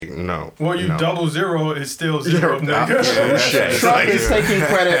no. Well, you double zero is still zero, nigga. Trump is taking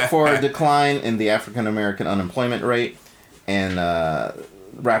credit for a decline in the African American unemployment rate, and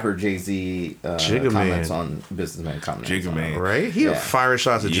rapper Jay-Z comments on Businessman comments. Jigga Man. Right? He firing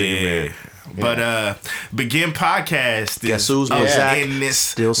shots at Jigga Man. But B.E.G.I.N podcast Guess who's Zach? in this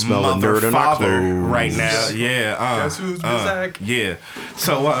still smelling nerd in our clothes right now. Yeah. Guess who's Zach? Yeah.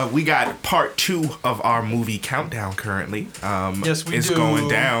 So we got part 2 of our movie countdown currently. Yes, we it's do. going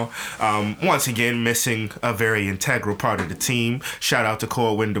down. Once again, missing a very integral part of the team. Shout out to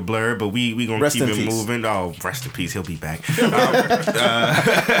Corwin the Blur, but we gonna Rest keep in it peace. moving. Oh, rest in peace. He'll be back.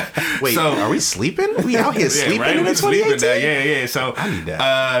 Wait, are we sleeping? We out here sleeping right? in We sleeping 2018? now. Yeah. So I need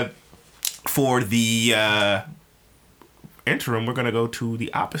that. for the interim, we're gonna go to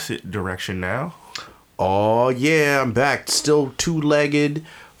the opposite direction now. Oh, yeah, I'm back. Still two-legged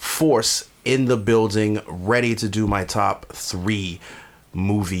force in the building, ready to do my top 3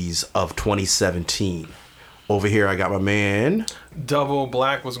 movies of 2017. Over here, I got my man. Double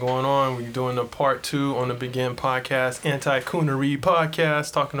Black, what's going on? We're doing a part 2 on the B.E.G.I.N podcast, anti-coonery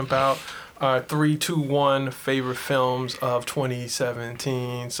podcast, talking about 3, 2, 1 favorite films of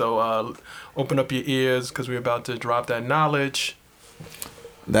 2017. So open up your ears because we're about to drop that knowledge.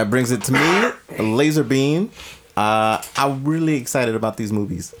 That brings it to me, Laser Beam. I'm really excited about these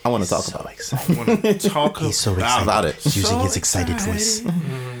movies. I want to talk about it. He's so excited about it. He's using his excited voice.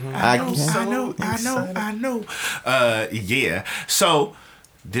 I know. Yeah. So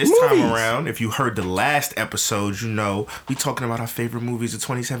this time around, if you heard the last episode, you know we talking about our favorite movies of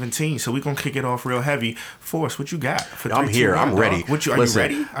 2017. So we're gonna kick it off real heavy. Forrest, what you got? For I'm 3, here. 2, 1, I'm ready. Are you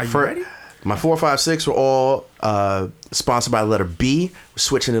ready? Are you ready? My 4, 5, 6 were all sponsored by the letter B. We're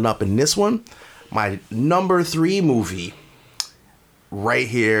switching it up in this one. My number 3 movie right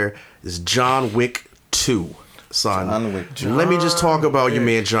here is John Wick 2. Son, John Wick. let me just talk about your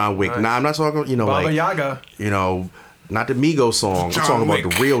man John Wick. Nice. Nah, I'm not talking, Baba like, Yaga. not the Migos song. I'm talking about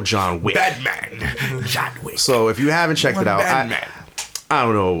the real John Wick. Batman. John Wick. So if you haven't checked it out, Batman. I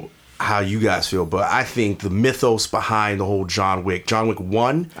don't know how you guys feel, but I think the mythos behind the whole John Wick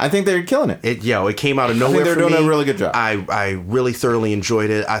 1, I think they're killing it. it came out of nowhere. they're for doing me. a really good job. I really thoroughly enjoyed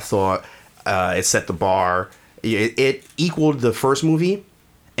it. I thought it set the bar. It equaled the first movie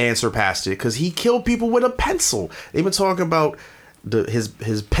and surpassed it because he killed people with a pencil. They've been talking about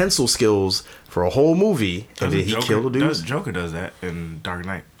his pencil skills for a whole movie, and then he killed the dude. Joker does that in Dark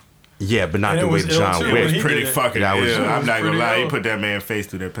Knight. Yeah, but not And the it way was ill John too. It Wick. was He pretty did it. fucking That was- ill. I'm not gonna pretty lie. He ill. put that man's face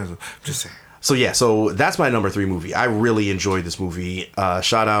through that pencil. Just saying. So that's my number 3 movie. I really enjoyed this movie.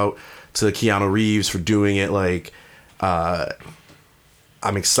 Shout out to Keanu Reeves for doing it. Like, I'm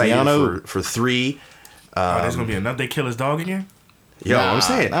excited for 3. There's gonna be another. They kill his dog again. Yo, I'm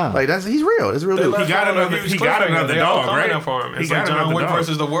saying, like he's real. It's real dude. He got another dog, right? For him. He It's got like John another Wick dog.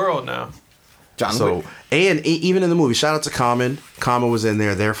 versus the world now. John So Wick. and even in the movie, shout out to Common. Common was in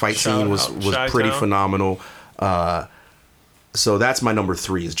there. Their fight Shout scene was out. pretty Chi-Town. phenomenal. So that's my number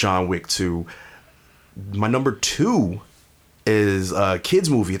 3 is John Wick 2. My number 2 is a kids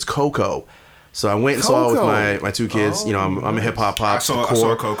movie. It's Coco. So I went and saw it with my 2 kids. I'm a hip hop I pop. saw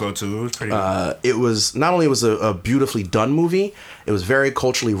Coco too. It was pretty. It was not only was a beautifully done movie, it was very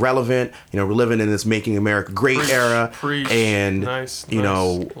culturally relevant. We're living in this Making America Great era, and Nice. we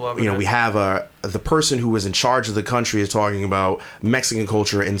have the person who was in charge of the country is talking about Mexican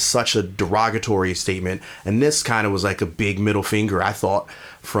culture in such a derogatory statement, and this kind of was like a big middle finger, I thought,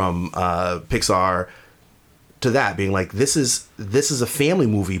 from Pixar to that, being like, this is a family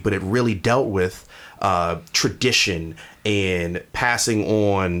movie, but it really dealt with tradition and passing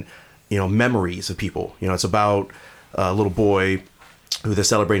on memories of people. It's about a little boy who they're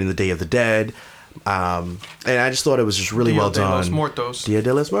celebrating the Day of the Dead, and I just thought it was just really well done. Dia de los Muertos. Dia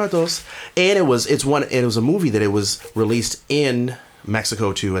de los Muertos, and it was a movie that it was released in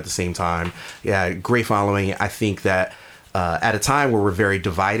Mexico too at the same time. Yeah, great following. I think that at a time where we're very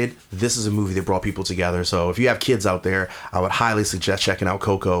divided, this is a movie that brought people together. So if you have kids out there, I would highly suggest checking out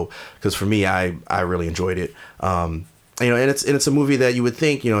Coco, because for me, I really enjoyed it. And it's a movie that you would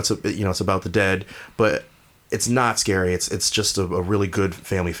think it's about the dead, but it's not scary. It's just a really good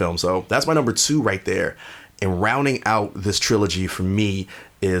family film. So that's my number 2 right there. And rounding out this trilogy for me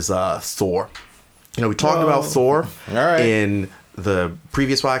is Thor. We talked about Thor in the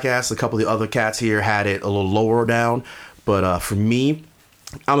previous podcast. A couple of the other cats here had it a little lower down. But for me,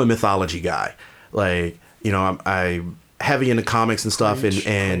 I'm a mythology guy. Like, I'm heavy into comics and stuff.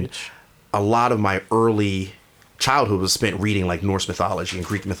 And a lot of my early childhood was spent reading like Norse mythology and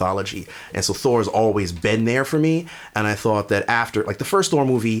Greek mythology. And so Thor has always been there for me. And I thought that after, like, the first Thor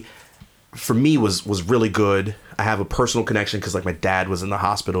movie, for me was really good. I have a personal connection because like my dad was in the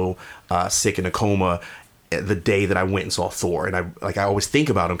hospital, sick in a coma, the day that I went and saw Thor, and I always think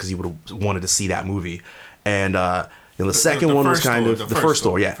about him because he would have wanted to see that movie, and the second one was kind of the first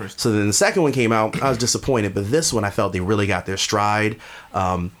Thor, yeah. So then the second one came out, I was disappointed, but this one I felt they really got their stride.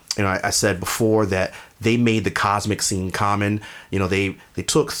 I said before that they made the cosmic scene common. They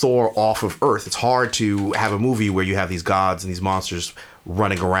took Thor off of Earth. It's hard to have a movie where you have these gods and these monsters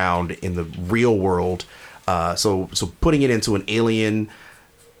running around in the real world. So putting it into an alien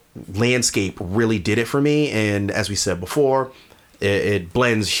landscape really did it for me. And as we said before, it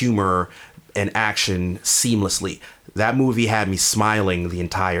blends humor and action seamlessly. That movie had me smiling the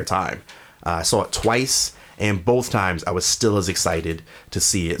entire time. I saw it twice, and both times I was still as excited to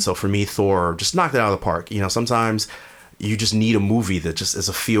see it. So for me, Thor just knocked it out of the park. Sometimes you just need a movie that just is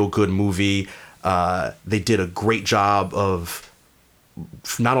a feel-good movie. They did a great job of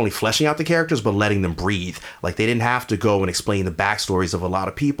not only fleshing out the characters, but letting them breathe. Like, they didn't have to go and explain the backstories of a lot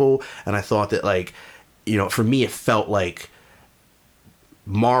of people. And I thought that, for me, it felt like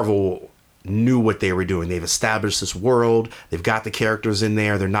Marvel knew what they were doing. They've established this world. They've got the characters in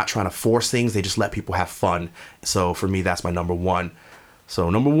there. They're not trying to force things. They just let people have fun. So for me, that's my number one. So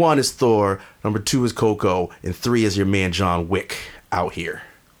number one is Thor. Number two is Coco. And three is your man John Wick out here.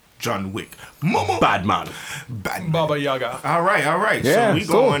 John Wick. Mama. Badman. Baba Yaga. All right. Yeah, so we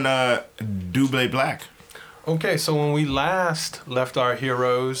going Double Black. Okay, so when we last left our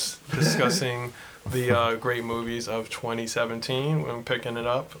heroes discussing the great movies of 2017, when we're picking it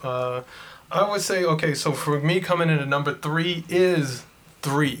up, I would say, okay, so for me, coming in at number three is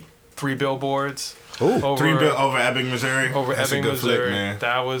Three Billboards. Over Ebbing, Missouri. Over That's Ebbing, a good Missouri. flick,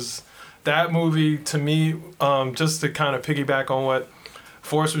 man. That movie, to me, just to kind of piggyback on what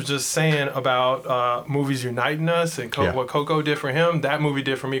Forrest was just saying about movies uniting us and what Coco did for him, that movie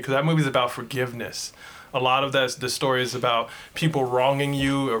did for me, because that movie's about forgiveness. A lot of the story is about people wronging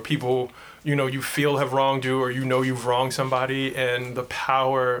you, or people you feel have wronged you, or you've wronged somebody, and the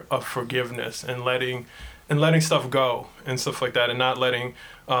power of forgiveness and letting stuff go and stuff like that, and not letting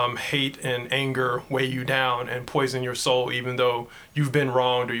hate and anger weigh you down and poison your soul, even though you've been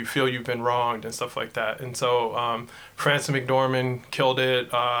wronged or you feel you've been wronged and stuff like that. And so Frances McDormand killed it.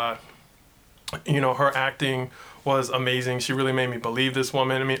 Her acting was amazing. She really made me believe this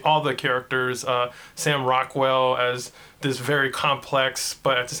woman. I mean, all the characters, Sam Rockwell as this very complex,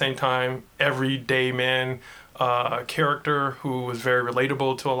 but at the same time, everyday man character who was very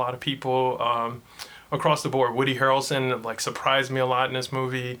relatable to a lot of people across the board. Woody Harrelson surprised me a lot in this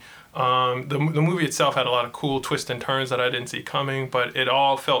movie. The movie itself had a lot of cool twists and turns that I didn't see coming, but it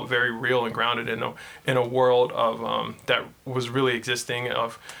all felt very real and grounded in a world of that was really existing,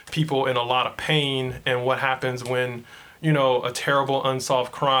 of people in a lot of pain, and what happens when a terrible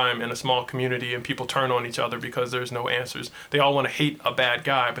unsolved crime in a small community and people turn on each other because there's no answers. They all want to hate a bad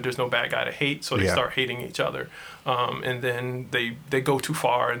guy, but there's no bad guy to hate, so they start hating each other. And then they go too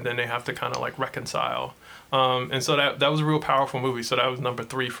far, and then they have to kind of reconcile. And so that was a real powerful movie. So that was number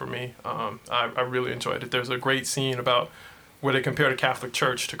three for me. I really enjoyed it. There's a great scene about where they compare the Catholic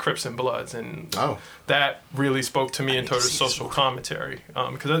Church to Crips and Bloods, and that really spoke to me in terms of social commentary,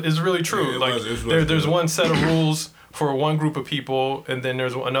 because it's really true. There's one set of rules for one group of people, and then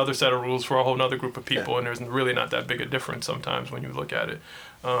there's another set of rules for a whole other group of people, and there's really not that big a difference sometimes when you look at it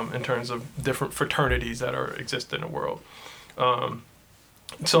in terms of different fraternities that exist in the world.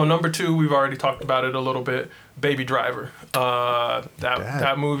 So number two, we've already talked about it a little bit, Baby Driver.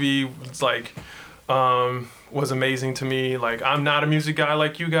 That movie was amazing to me. I'm not a music guy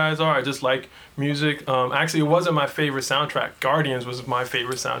like you guys are. I just like music. Actually, it wasn't my favorite soundtrack. Guardians was my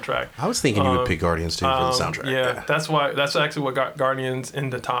favorite soundtrack. I was thinking you would pick Guardians too for the soundtrack. Yeah, that's actually what got Guardians in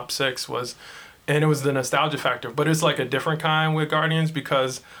the top 6 was, and it was the nostalgia factor. But it's a different kind with Guardians,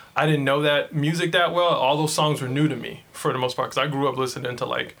 because I didn't know that music that well. All those songs were new to me for the most part, because I grew up listening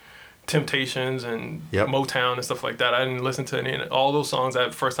to Temptations and Motown and stuff like that. I didn't listen to any of all those songs.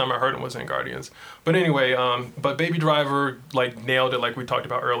 That first time I heard them was in Guardians. But anyway, but Baby Driver nailed it, like we talked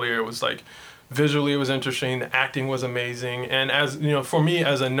about earlier. It was visually it was interesting. The acting was amazing. And as for me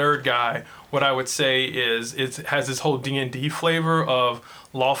as a nerd guy, what I would say is it has this whole D&D flavor of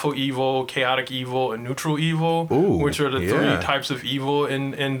lawful evil, chaotic evil, and neutral evil, which are the three types of evil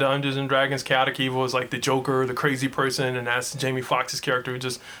in Dungeons and Dragons. Chaotic evil is the Joker, the crazy person, and that's Jamie Foxx's character, who's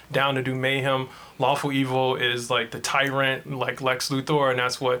just down to do mayhem. Lawful evil is the tyrant, like Lex Luthor, and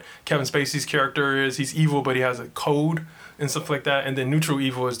that's what Kevin Spacey's character is. He's evil, but he has a code and stuff like that. And then Neutral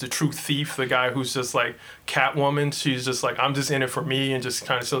Evil is the true thief, the guy who's just like Catwoman. She's just like, I'm just in it for me, and just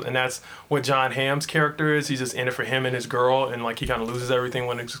kind of, and that's what John Hamm's character is. He's just in it for him and his girl, and like he kind of loses everything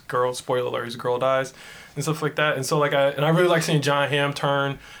when his girl, spoiler alert, his girl dies and stuff like that. And so like I really like seeing John Hamm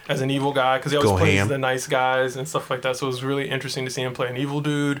turn as an evil guy, because he always plays the nice guys and stuff like that. So it was really interesting to see him play an evil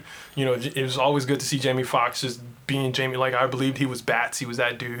dude. You know, it was always good to see Jamie Foxx just being Jamie. Like, I believed he was Bats, he was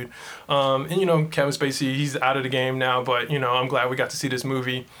that dude. And you know, Kevin Spacey, he's out of the game now, but you know, I'm glad we got to see this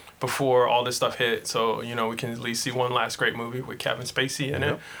movie before all this stuff hit. So you know, we can at least see one last great movie with Kevin Spacey in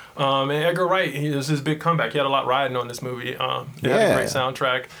it. And Edgar Wright, it was his big comeback. He had a lot riding on this movie. It had a great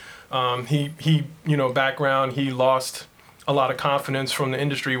soundtrack. He you know, background, he lost a lot of confidence from the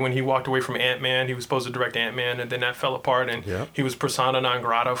industry when he walked away from Ant-Man. He was supposed to direct Ant-Man, and then that fell apart, and he was persona non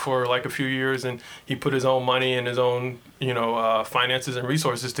grata for like a few years, and he put his own money and his own, you know, finances and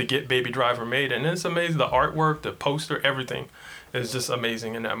resources to get Baby Driver made. And it's amazing. The artwork, the poster, everything is just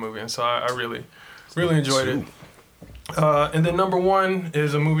amazing in that movie. And so I really enjoyed it. And then number one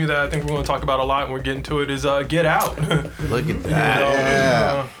is a movie that I think we're going to talk about a lot, and we're getting to it, is Get Out. Look at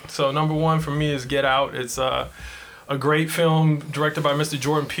that. So number one for me is Get Out. It's a great film directed by Mr.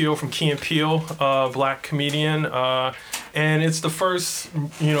 Jordan Peele from Key and Peele, black comedian. And it's the first,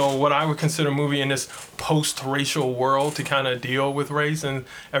 you know, what I would consider movie in this post-racial world to kind of deal with race. And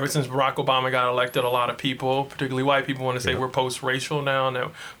ever since Barack Obama got elected, a lot of people, particularly white people, want to say we're post-racial now and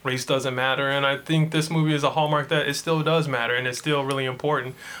that race doesn't matter. And I think this movie is a hallmark that it still does matter, and it's still really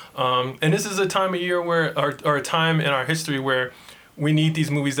important. And this is a time of year where, or a time in our history where we need these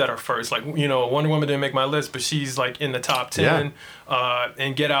movies that are first. Like, you know, Wonder Woman didn't make my list, but she's like in the top 10.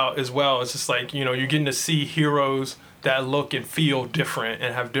 And Get Out as well. It's just like, you know, you're getting to see heroes that look and feel different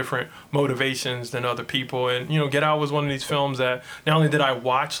and have different motivations than other people. And, you know, Get Out was one of these films that not only did I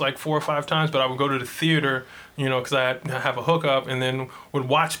watch like 4 or 5 times, but I would go to the theater, you know, because I have a hookup, and then would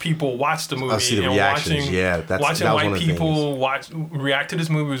watch people watch the movie. See the and reactions. Watching white people react to this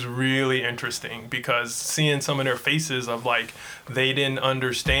movie was really interesting, because seeing some of their faces of like, they didn't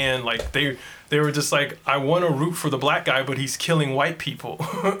understand, like they were just like, I want to root for the black guy, but he's killing white people.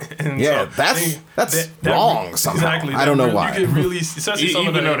 And so that's wrong somehow. Exactly. I don't know why. You could really, especially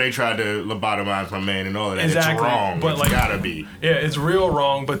even though they tried to lobotomize my man and all of that, it's wrong. But it's like, gotta be. Yeah, it's real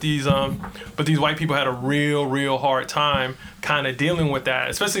wrong. But these white people had a real hard time kind of dealing with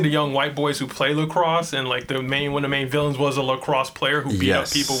that, especially the young white boys who play lacrosse, and like one of the main villains was a lacrosse player who beat up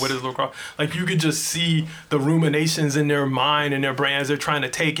people with his lacrosse. Like, you could just see the ruminations in their mind and their brain as they're trying to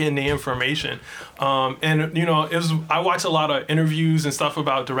take in the information. And you know, I watch a lot of interviews and stuff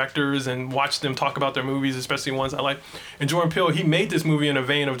about directors and watch them talk about their movies, especially ones I like. And Jordan Peele, he made this movie in a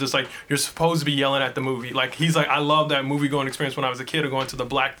vein of just like, you're supposed to be yelling at the movie. Like, he's like, I love that movie going experience when I was a kid, of going to the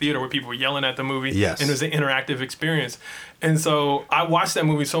black theater where people were yelling at the movie. And it was an interactive experience. And so I watched that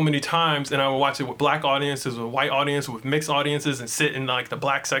movie so many times, and I would watch it with black audiences, with white audiences, with mixed audiences, and sit in like the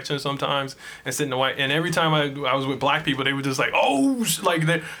black section sometimes, and sit in the white. And every time I was with black people, they were just like, oh, like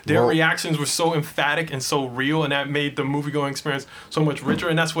their reactions were so emphatic and so real, and that made the movie going experience so much richer.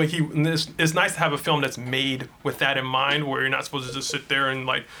 And that's what it's nice to have a film that's made with that in mind, where you're not supposed to just sit there and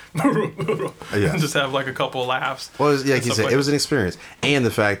like and just have like a couple of laughs. Well, like you said, it was an experience, and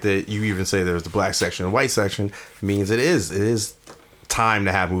the fact that you even say there was the black section and white section means it is time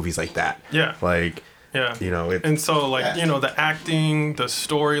to have movies like that. You know, and so like, you know, the acting, the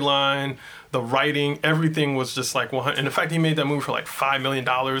storyline, the writing, everything was just like 100. And the fact he made that movie for like $5 million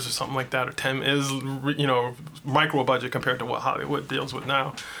or something like that, or 10, is, you know, micro budget compared to what Hollywood deals with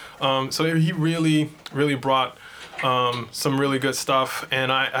now. So he really brought some really good stuff.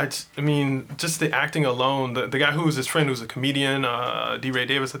 And I mean, just the acting alone, the guy who was his friend, who's a comedian, D. Ray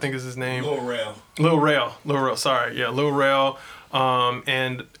Davis, I think is his name. Lil Rel, sorry. Yeah, Lil Rel.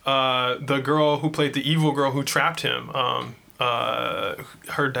 And the girl who played the evil girl who trapped him,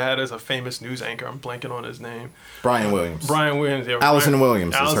 her dad is a famous news anchor. I'm blanking on his name. Brian Williams. Yeah. Allison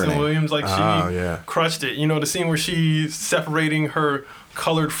Williams. Allison Williams, like she crushed it. You know, the scene where she's separating her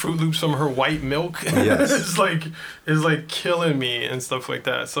colored Fruit Loops from her white milk. Yes. it's like killing me and stuff like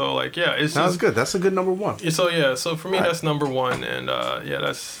that. So like, yeah, it's that's good. That's a good number one. So for me, that's number one. And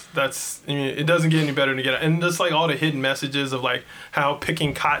that's I mean, it doesn't get any better to get it. And just like all the hidden messages of like how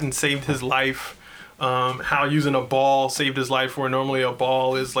picking cotton saved his life. How using a ball saved his life, where normally a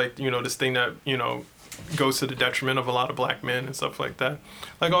ball is like, you know, this thing that, you know, goes to the detriment of a lot of black men and stuff like that.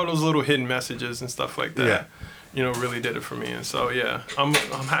 Like all those little hidden messages and stuff like that, you know, really did it for me. And so, yeah, I'm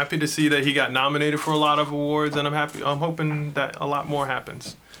happy to see that he got nominated for a lot of awards, and I'm hoping that a lot more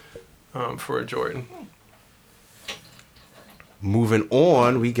happens for Jordan. Moving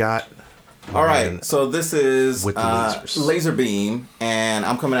on, we got All right, so this is with the lasers. Laser Beam, and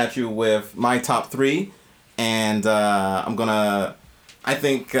I'm coming at you with my top 3, and I'm gonna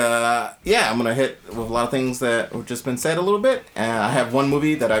hit with a lot of things that have just been said a little bit. I have one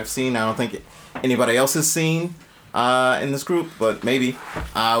movie that I've seen. I don't think anybody else has seen in this group, but maybe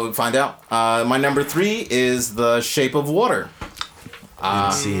we'll find out. My number 3 is The Shape of Water.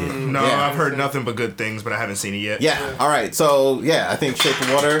 Didn't see it. No, I've heard nothing but good things, but I haven't seen it yet. Yeah. All right. So I think Shape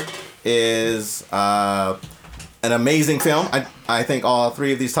of Water is an amazing film. I think all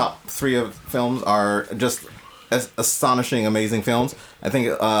 3 of these top 3 of films are just astonishing, amazing films. I think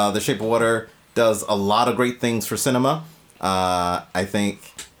The Shape of Water does a lot of great things for cinema. I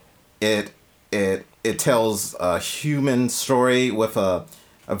think it tells a human story with a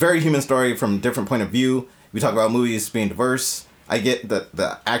very human story from a different point of view. We talk about movies being diverse. I get that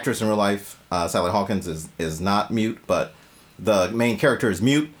the actress in real life, Sally Hawkins, is not mute, but the main character is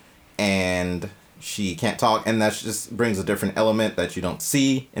mute, and she can't talk, and that just brings a different element that you don't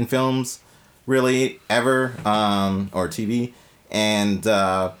see in films, really, ever, or TV. And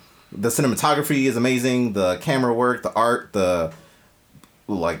the cinematography is amazing, the camera work, the art,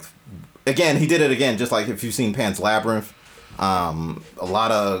 again, he did it again, just like if you've seen Pan's Labyrinth. A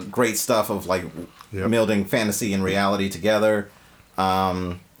lot of great stuff of melding fantasy and reality together.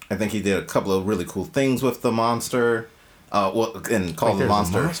 I think he did a couple of really cool things with the monster. And called the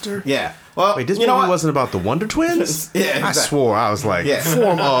monster. Yeah. Well, wait, this movie wasn't about the Wonder Twins? Yeah, exactly. I swore I was like,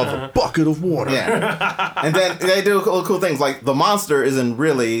 form of a bucket of water. Yeah. And then they do cool things like the monster isn't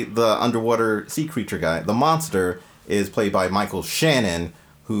really the underwater sea creature guy. The monster is played by Michael Shannon,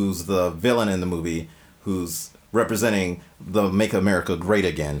 who's the villain in the movie, who's representing the Make America Great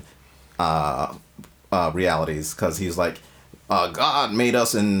Again realities, because he's like, God made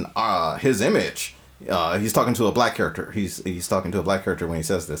us in his image. He's talking to a black character. He's talking to a black character when he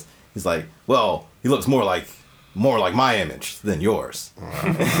says this. He's like, well, he looks more like my image than yours.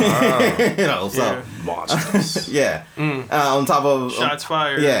 Wow. So monsters. Yeah. On top of shots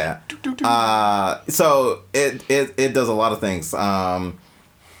fired. Yeah. So it does a lot of things.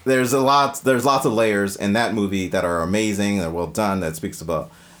 There's lots of layers in that movie that are amazing. They're well done. That speaks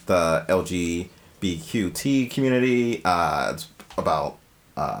about the LGBTQ community. It's about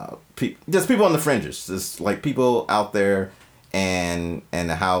just people on the fringes, just like people out there, and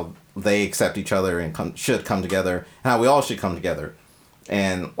how they accept each other and should come together, and how we all should come together.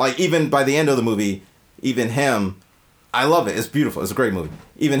 And like even by the end of the movie, even him, I love it. It's beautiful. It's a great movie.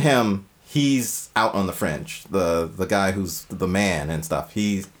 Even him, he's out on the fringe. The guy who's the man and stuff.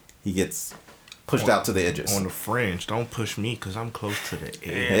 He gets pushed out to the edges. On the fringe. Don't push me because I'm close to the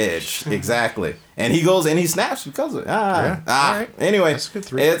edge. Exactly. And he goes and he snaps because of it. All right. Anyway, that's good.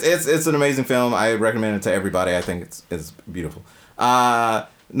 It's an amazing film. I recommend it to everybody. I think it's beautiful.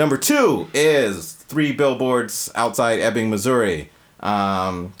 Number 2 is 3 Billboards Outside Ebbing, Missouri.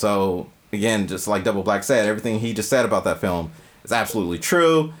 So again, just like Double Black said, everything he just said about that film is absolutely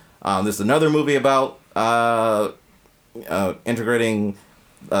true. This is another movie about integrating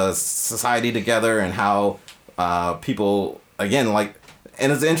society together, and how people, again, like,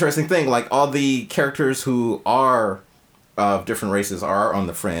 and it's an interesting thing, like all the characters who are of different races are on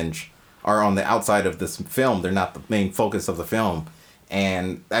the fringe, are on the outside of this film. They're not the main focus of the film.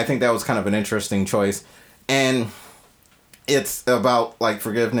 And I think that was kind of an interesting choice. And it's about like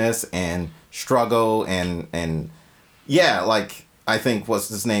forgiveness and struggle and yeah, like I think what's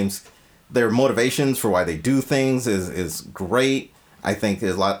his name's, their motivations for why they do things is great. I think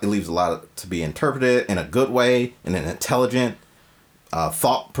it leaves a lot to be interpreted in a good way, in an intelligent,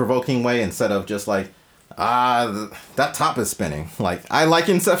 thought-provoking way, instead of just like, that top is spinning. Like, I like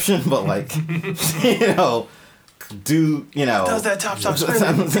Inception, but like, does that top stop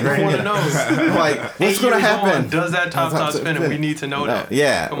spinning? I want to know. Like, what's going to happen? Does that top stop spinning? We need to know that.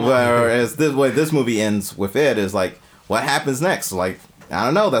 Yeah. Whereas the way this movie ends with it is like, what happens next? Like, I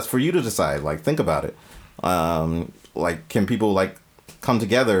don't know. That's for you to decide. Like, think about it. Like, can people like come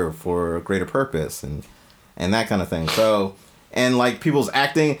together for a greater purpose and that kind of thing? So, and like people's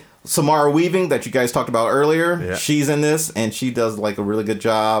acting, Samara Weaving that you guys talked about earlier, she's in this and she does like a really good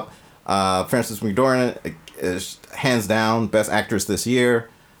job. Frances McDormand is hands down best actress this year.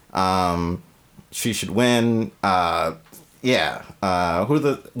 She should win. Who are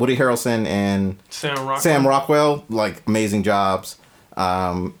the Woody Harrelson and Sam Rockwell, like amazing jobs.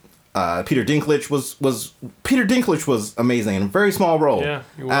 Peter Dinklage was amazing in a very small role. Yeah,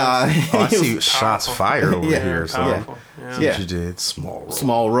 he was. I see shots fired over here. So yeah, she did small role.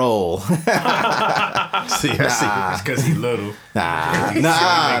 Small role. See, I It's because he's little.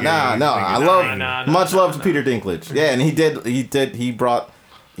 Much love to Peter Dinklage. Yeah, and he brought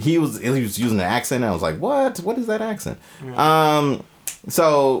he was using an accent. And I was like, what is that accent?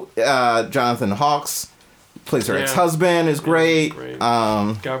 So Jonathan Hawkes plays her ex-husband is great.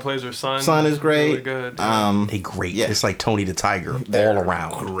 Guy plays her son. Son is great. Really good. Yeah. They great. Yeah. It's like Tony the Tiger all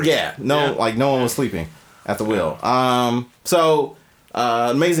around. Great. Yeah. No one was sleeping at the wheel. So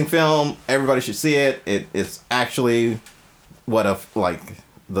amazing film. Everybody should see it. It's actually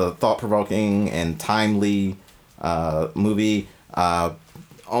the thought-provoking and timely movie.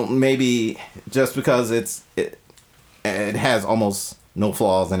 Maybe just because it has almost no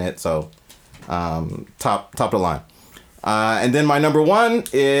flaws in it, so top of the line. And then my number one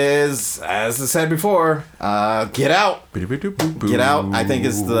is, as I said before, Get Out. Get Out, I think,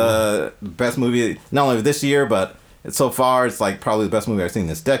 is the best movie, not only this year, but so far it's like probably the best movie I've seen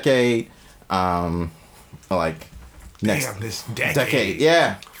this decade. This decade.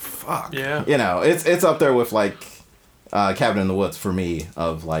 Yeah. Fuck. Yeah. You know, it's up there with like Cabin in the Woods for me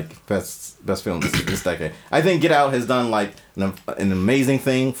of like best film this decade. I think Get Out has done like an amazing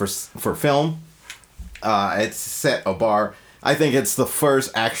thing for film. It's set a bar. I think it's the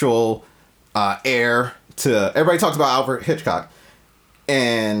first actual heir to. Everybody talks about Alfred Hitchcock,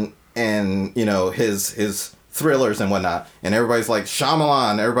 and you know his thrillers and whatnot, and everybody's like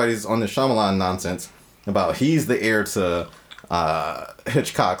Shyamalan. Everybody's on the Shyamalan nonsense about he's the heir to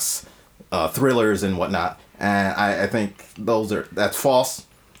Hitchcock's thrillers and whatnot. And I think that's false.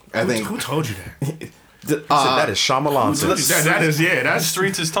 Who told you that? That is Shyamalan. That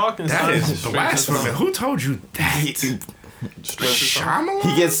streets is talking. That is blasphemy. Who told you that?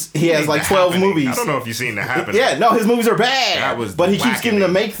 Shyamalan? He has like 12 movies. I don't know if you've seen that happen. Yeah, no, his movies are bad. But he keeps getting to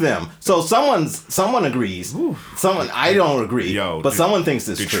make them. So someone agrees. I don't agree. But someone thinks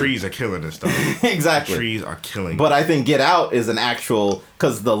it's true. The trees are killing us, though. Exactly. The trees are killing. But I think Get Out is an actual,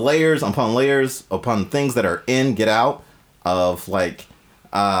 because the layers upon things that are in Get Out of like,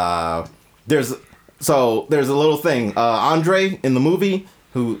 there's a little thing. Andre in the movie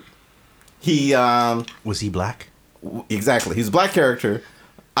was he black? Exactly. He's a black character.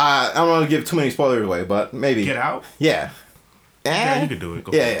 I don't want to give too many spoilers away, but maybe. Get Out? Yeah. Yeah, you could do it.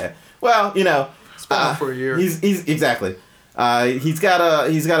 Go yeah. Well, you know. It's been out for a year. He's exactly. He's got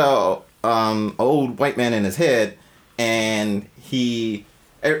a old white man in his head, and the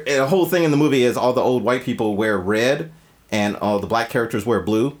whole thing in the movie is all the old white people wear red, and all the black characters wear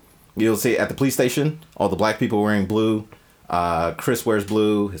blue. You'll see at the police station, all the black people wearing blue. Chris wears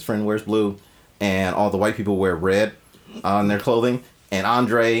blue. His friend wears blue. And all the white people wear red on their clothing. And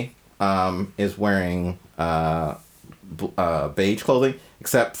Andre is wearing beige clothing,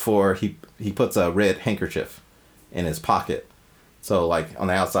 except for he puts a red handkerchief in his pocket. So, like, on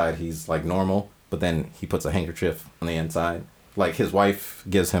the outside, he's, like, normal. But then he puts a handkerchief on the inside. Like, his wife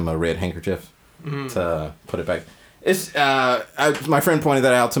gives him a red handkerchief to put it back. It's my friend pointed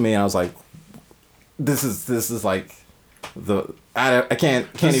that out to me, and I was like, this is like I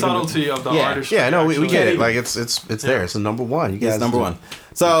can't the even subtlety of the artistry. Yeah, no, we get it. Like it's there. It's the number one. You guys, it's number one.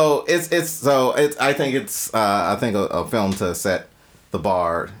 So I think it's a film to set the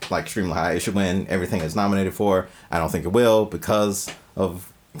bar like extremely high. It should win everything it's nominated for. I don't think it will because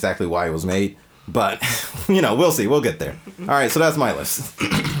of exactly why it was made. But, you know, we'll see. We'll get there. All right, so that's my list.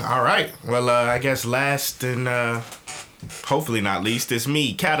 All right. Well, I guess last and hopefully not least is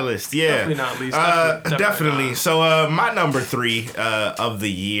me, Catalyst. Yeah. Definitely not least. Definitely. Not. So my number 3 of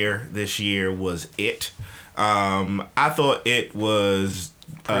the year this year was It. I thought it was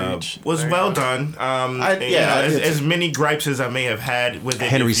well done. As many gripes as I may have had with it.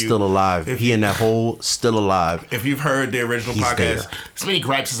 Henry's still alive. He and that whole still alive. If you've heard the original podcast, as many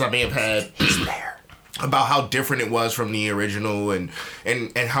gripes as I may have had. He's there. About how different it was from the original and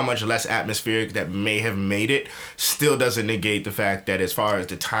how much less atmospheric that may have made it, still doesn't negate the fact that as far as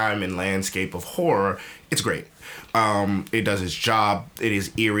the time and landscape of horror, it's great. It does its job. It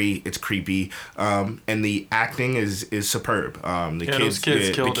is eerie. It's creepy. And the acting is superb.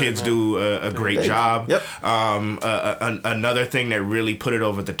 The kids do a great job. Yep. Another thing that really put it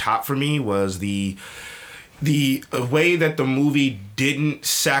over the top for me was the way that the movie didn't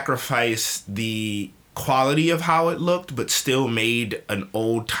sacrifice the quality of how it looked, but still made an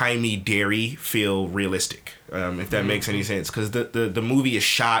old-timey Derry feel realistic, if that makes any sense. Because the movie is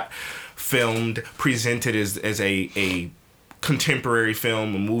shot, filmed, presented as a contemporary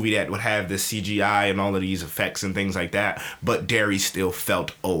film, a movie that would have the CGI and all of these effects and things like that, but Derry still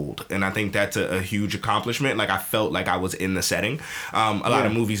felt old. And I think that's a huge accomplishment. Like, I felt like I was in the setting. A lot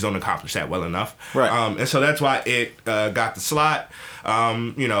of movies don't accomplish that well enough. Right. And so that's why it got the slot.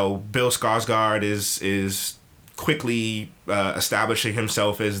 Bill Skarsgård is quickly establishing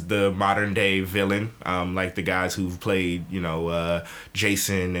himself as the modern day villain, like the guys who've played,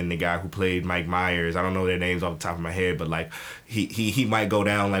 Jason and the guy who played Mike Myers. I don't know their names off the top of my head, but like he might go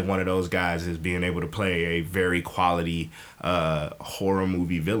down like one of those guys as being able to play a very quality horror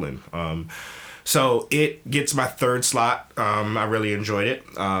movie villain. So it gets my third slot. I really enjoyed it.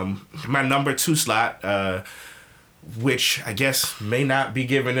 My number 2 slot, which I guess may not be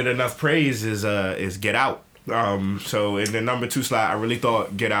giving it enough praise, is Get Out. So in the number 2 slot, I really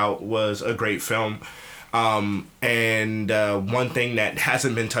thought Get Out was a great film. And one thing that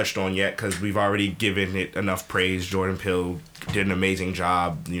hasn't been touched on yet, because we've already given it enough praise, Jordan Peele did an amazing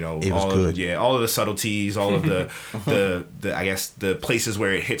job. It was good. All of the subtleties, all of the I guess the places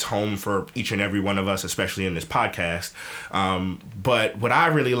where it hits home for each and every one of us, especially in this podcast. But what I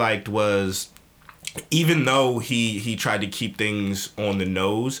really liked was, even though he tried to keep things on the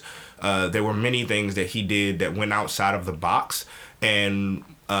nose, there were many things that he did that went outside of the box. And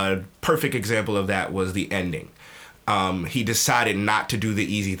a perfect example of that was the ending. He decided not to do the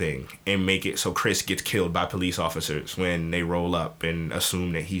easy thing and make it so Chris gets killed by police officers when they roll up and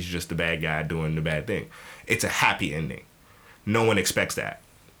assume that he's just the bad guy doing the bad thing. It's a happy ending. No one expects that.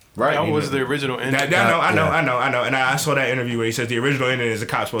 Right. That was the original ending. I know. And I saw that interview where he says the original ending is the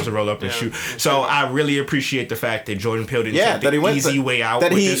cop supposed to roll up and shoot. So I really appreciate the fact that Jordan Peele didn't take the easy way out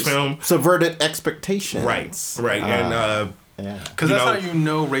with this film. Subverted expectations. Right. And because that's how you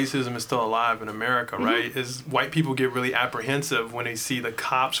know racism is still alive in America, right? Is white people get really apprehensive when they see the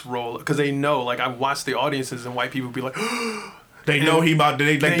cops roll, because they know, like, I watch the audiences and white people be like, they know he about to,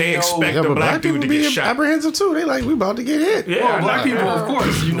 they expect the black dude to get shot. Apprehensive too. They like, we about to get hit. Yeah, well, black people, of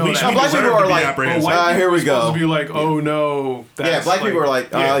course, you know that. Black people are like, white here we people go. Supposed to be like, oh no. Yeah, black people are like,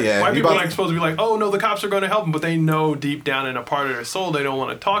 oh yeah. White people are like supposed to be like, oh no, the cops are going to help them, but they know deep down in a part of their soul they don't want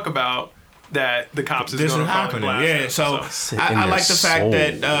to talk about that the cops is going to happen. Yeah, so I like the fact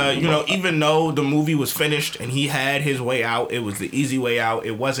that even though the movie was finished and he had his way out, it was the easy way out.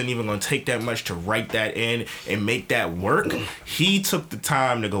 It wasn't even going to take that much to write that in and make that work. He took the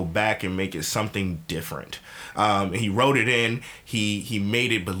time to go back and make it something different. He wrote it in. He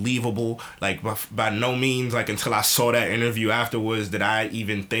made it believable. Like by no means, like until I saw that interview afterwards, did I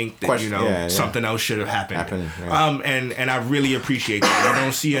even think that something else should have happened. And I really appreciate that. I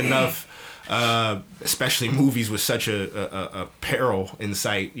don't see enough. Especially movies with such a peril in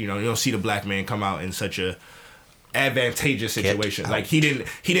sight. You don't see the black man come out in such a advantageous situation. Like he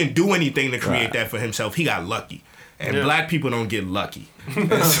didn't do anything to create that for himself. He got lucky. And black people don't get lucky.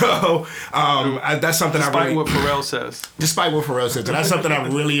 And so that's something Despite what Pharrell says. Despite what Pharrell says. And that's something I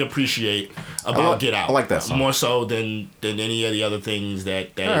really appreciate about Get Out. I like that song. More so than any of the other things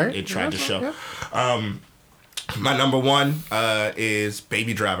that it tried to show. Yeah. My number 1 is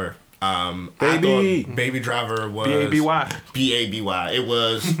Baby Driver. Baby Driver was B.E.G.I.N. B.E.G.I.N. It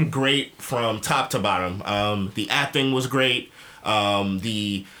was great from top to bottom. The acting was great.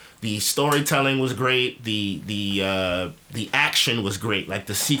 The storytelling was great. The action was great. Like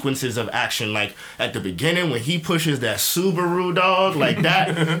the sequences of action, like at the beginning when he pushes that Subaru dog like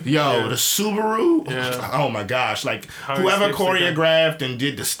that. The Subaru. Yeah. Oh my gosh! Like whoever choreographed and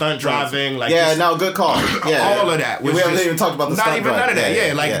did the stunt driving, like good call. Yeah, all of that. We haven't even talked about the stunt driving. None of that.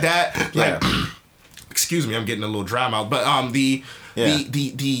 Yeah, like that. Like, excuse me, I'm getting a little dry mouth, but the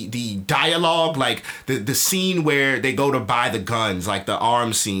dialogue, like the scene where they go to buy the guns, like the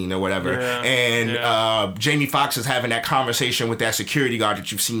arms scene or whatever, and Jamie Foxx is having that conversation with that security guard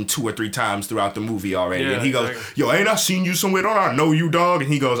that you've seen 2 or 3 times throughout the movie already, and he goes, "Yo, ain't I seen you somewhere? Don't I know you, dog?"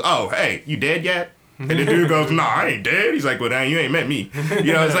 And he goes, "Oh, hey, you dead yet?" And the dude goes, "Nah, I ain't dead." He's like, "Well, damn, you ain't met me."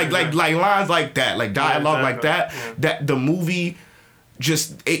 It's like lines like that, like dialogue like that. That the movie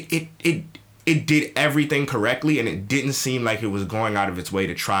just it did everything correctly, and it didn't seem like it was going out of its way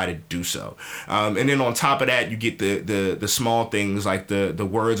to try to do so. And then on top of that, you get the small things like the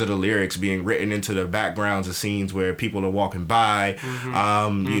words of the lyrics being written into the backgrounds of scenes where people are walking by.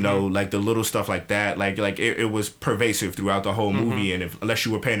 Like the little stuff like that. Like it was pervasive throughout the whole movie, and unless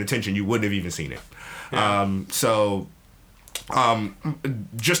you were paying attention, you wouldn't have even seen it.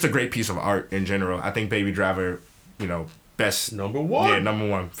 Just a great piece of art in general. I think Baby Driver, best number 1. Yeah, number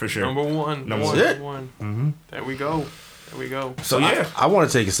 1 for sure. Number one. Mm-hmm. There we go. So I want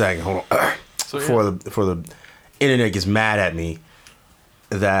to take a second. Hold on. Before the internet gets mad at me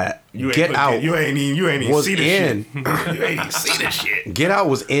that Get Out you ain't even see this in. Shit. You ain't even see this shit. Get Out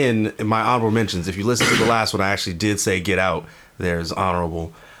was in my honorable mentions. If you listen to the last one, I actually did say Get Out. There's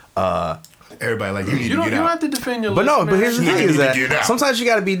honorable. Everybody like you need to get out. You don't have to defend your list, man. But here's the thing: is that sometimes you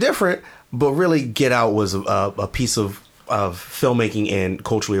got to be different. But really, Get Out was a piece of filmmaking and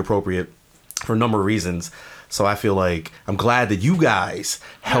culturally appropriate for a number of reasons. So I feel like I'm glad that you guys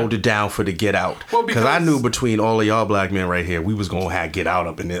held it down for the Get Out. Well, because I knew between all of y'all black men right here, we was gonna have Get Out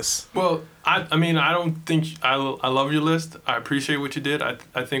up in this. Well, I mean, I don't think I love your list. I appreciate what you did. I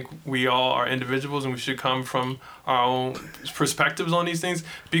think we all are individuals and we should come from our own perspectives on these things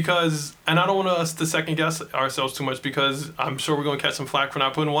because, and I don't want us to second guess ourselves too much because I'm sure we're gonna catch some flack for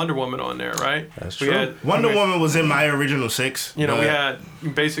not putting Wonder Woman on there, right? That's true. Wonder Woman was in my original 6. You know, we had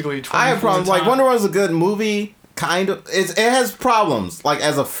basically 24 I have problems. Like Wonder Woman's a good movie, kind of. It has problems, like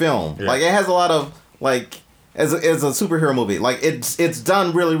as a film. Yeah. Like it has a lot of like as a superhero movie. Like it's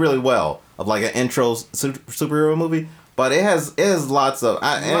done really really well of like an intro superhero movie. But it has lots of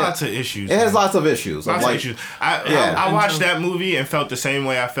issues. It has lots of issues. Lots of issues. I watched that movie and felt the same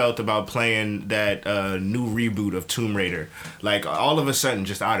way I felt about playing that new reboot of Tomb Raider. Like all of a sudden,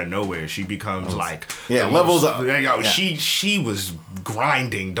 just out of nowhere, she becomes levels up. She was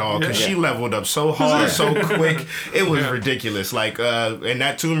grinding, dog, because she leveled up so hard, so quick. It was ridiculous. Like in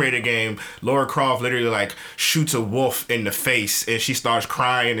that Tomb Raider game, Lara Croft literally like shoots a wolf in the face and she starts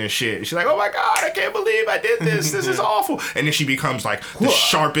crying and shit. She's like, "Oh my god, I can't believe I did this. This is awful." And then she becomes like the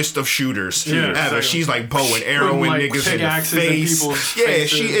sharpest of shooters ever. Exactly. She's like bow and arrowing like niggas in the face.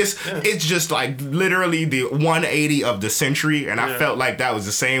 She is. Yeah. It's just like literally the 180 of the century. And I felt like that was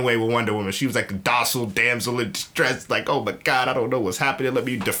the same way with Wonder Woman. She was like the docile damsel in distress. Like, oh my god, I don't know what's happening. Let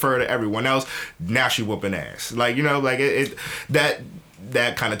me defer to everyone else. Now she whooping ass. Like, you know, like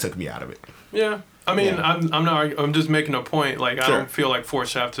that kind of took me out of it. Yeah. I mean, I'm just making a point. Like, I don't feel like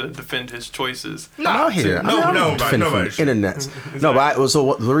Forrest have to defend his choices. No, here. No, internet. Exactly. No,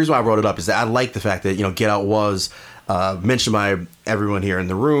 but the reason why I brought it up is that I like the fact that, you know, Get Out was mentioned by everyone here in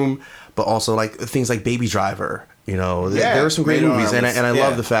the room, but also like things like Baby Driver. You know, there are some great movies, and I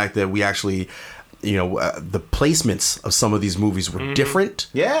love the fact that we actually. You know, the placements of some of these movies were different.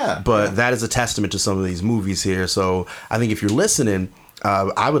 Yeah. But that is a testament to some of these movies here. So I think if you're listening,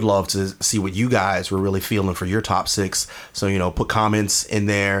 I would love to see what you guys were really feeling for your top 6. So, you know, put comments in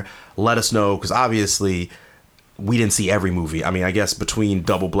there. Let us know, because obviously we didn't see every movie. I mean, I guess between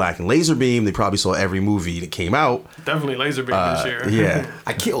Double Black and Laserbeam, they probably saw every movie that came out. Definitely Laserbeam this year. Yeah.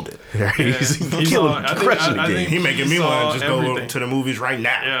 I killed it. He's killing it. Crushing the game. He making me want to just go to the movies right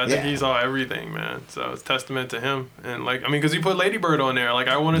now. Yeah, I think he saw everything, man. So it's testament to him. And like, I mean, because he put Lady Bird on there. Like,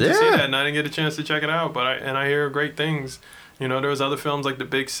 I wanted to see that, and I didn't get a chance to check it out. But I hear great things. You know, there was other films like The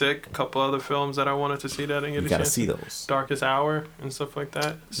Big Sick, a couple other films that I wanted to see that I didn't get a chance. You gotta see those. Darkest Hour and stuff like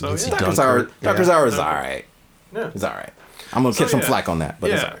that. So Darkest Hour is alright. Yeah. It's alright. I'm gonna catch some flack on that,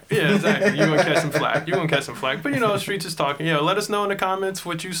 but it's alright. Yeah, exactly. You're gonna catch some flack. But you know, Streets is talking. Yeah, let us know in the comments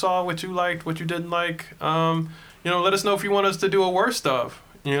what you saw, what you liked, what you didn't like. You know, let us know if you want us to do a worst of.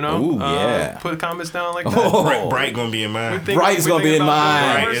 You know, ooh, yeah. Put comments down like that. Bright gonna be in mine. Bright's gonna be in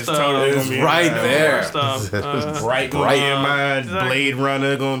mine. Bright is totally gonna be right there. Bright gonna be in mine. Exactly. Blade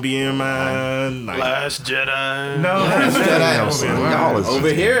Runner gonna be in mine. Last Jedi. No, Last Jedi. Y'all is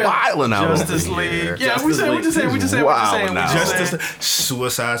over here. Wilding out. Justice League. Yeah, we say.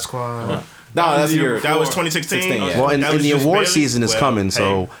 Suicide Squad. No, that's that was 2016. Well, and the award season is coming,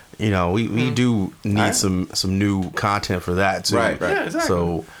 so you know we do need some new content for that too. Right. Yeah,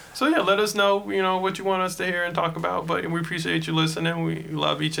 exactly. So yeah, let us know, you know, what you want us to hear and talk about. But we appreciate you listening. We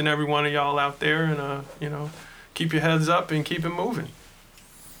love each and every one of y'all out there, and you know, keep your heads up and keep it moving.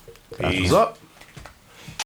 Peace up.